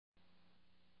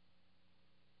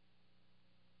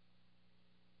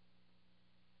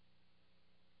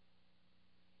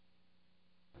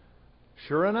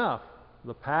Sure enough,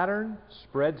 the pattern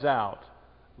spreads out.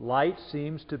 Light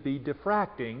seems to be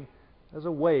diffracting as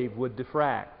a wave would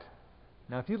diffract.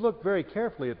 Now, if you look very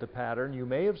carefully at the pattern, you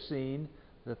may have seen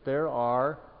that there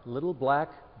are little black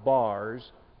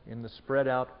bars in the spread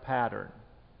out pattern.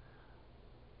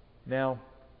 Now,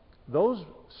 those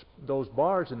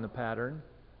bars in the pattern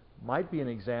might be an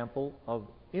example of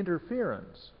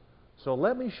interference. So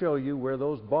let me show you where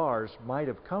those bars might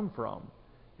have come from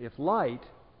if light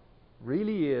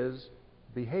really is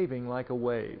behaving like a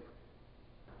wave.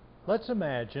 Let's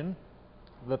imagine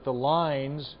that the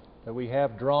lines that we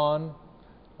have drawn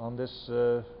on this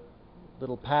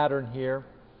little pattern here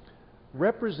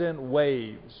represent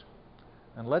waves.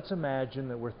 And let's imagine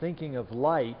that we're thinking of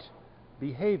light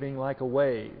behaving like a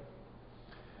wave.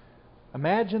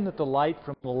 Imagine that the light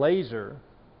from the laser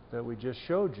that we just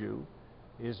showed you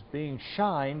is being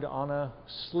shined on a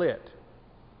slit.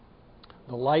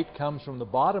 The light comes from the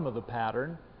bottom of the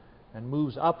pattern and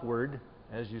moves upward,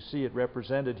 as you see it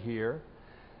represented here.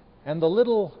 And the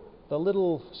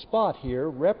little spot here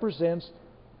represents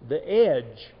the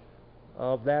edge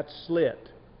of that slit.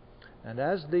 And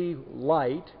as the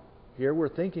light, here we're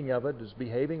thinking of it as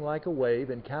behaving like a wave,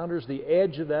 encounters the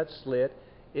edge of that slit,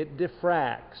 it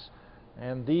diffracts.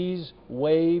 And these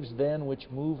waves then which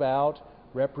move out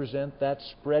represent that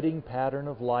spreading pattern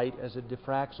of light as it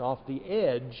diffracts off the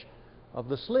edge of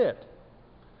the slit.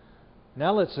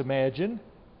 Now let's imagine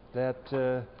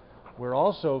that we're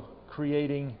also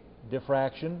creating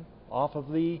diffraction off of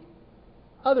the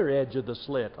other edge of the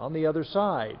slit on the other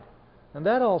side. And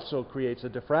that also creates a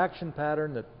diffraction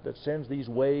pattern that sends these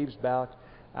waves back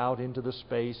out into the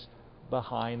space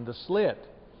behind the slit.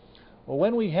 Well,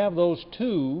 when we have those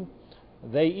two,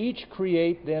 they each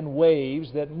create then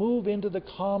waves that move into the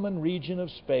common region of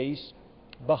space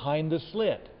behind the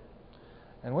slit.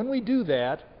 And when we do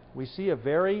that, we see a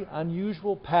very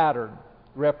unusual pattern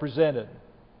represented.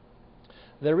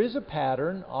 There is a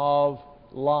pattern of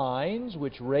lines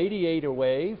which radiate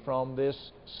away from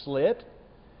this slit,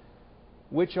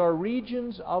 which are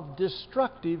regions of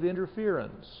destructive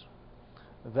interference.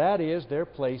 That is, they're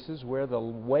places where the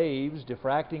waves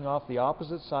diffracting off the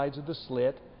opposite sides of the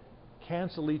slit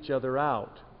cancel each other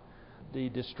out. The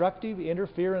destructive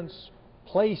interference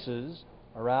places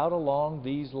are out along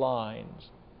these lines,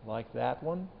 like that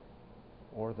one,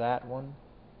 or that one,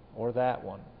 or that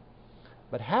one.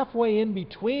 But halfway in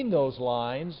between those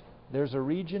lines, there's a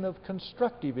region of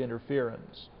constructive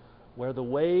interference, where the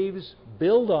waves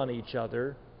build on each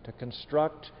other to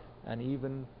construct an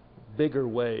even bigger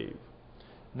wave.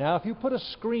 Now, if you put a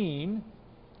screen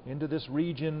into this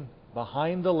region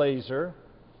behind the laser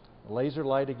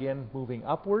light again moving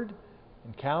upward,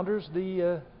 encounters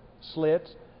the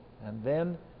slit, and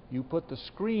then you put the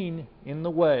screen in the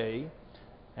way,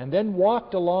 and then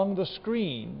walked along the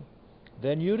screen,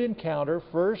 then you'd encounter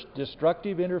first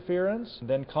destructive interference,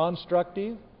 then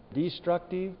constructive,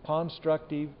 destructive,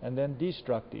 constructive, and then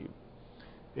destructive.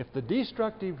 If the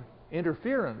destructive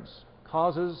interference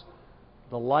causes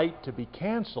the light to be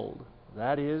canceled,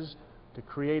 that is, to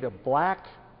create a black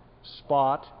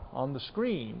spot on the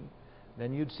screen,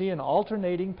 then you'd see an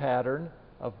alternating pattern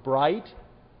of bright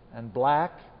and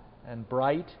black and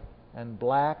bright and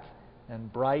black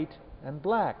and bright and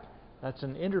black. That's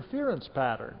an interference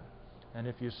pattern. And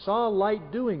if you saw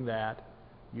light doing that,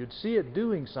 you'd see it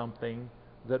doing something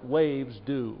that waves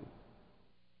do.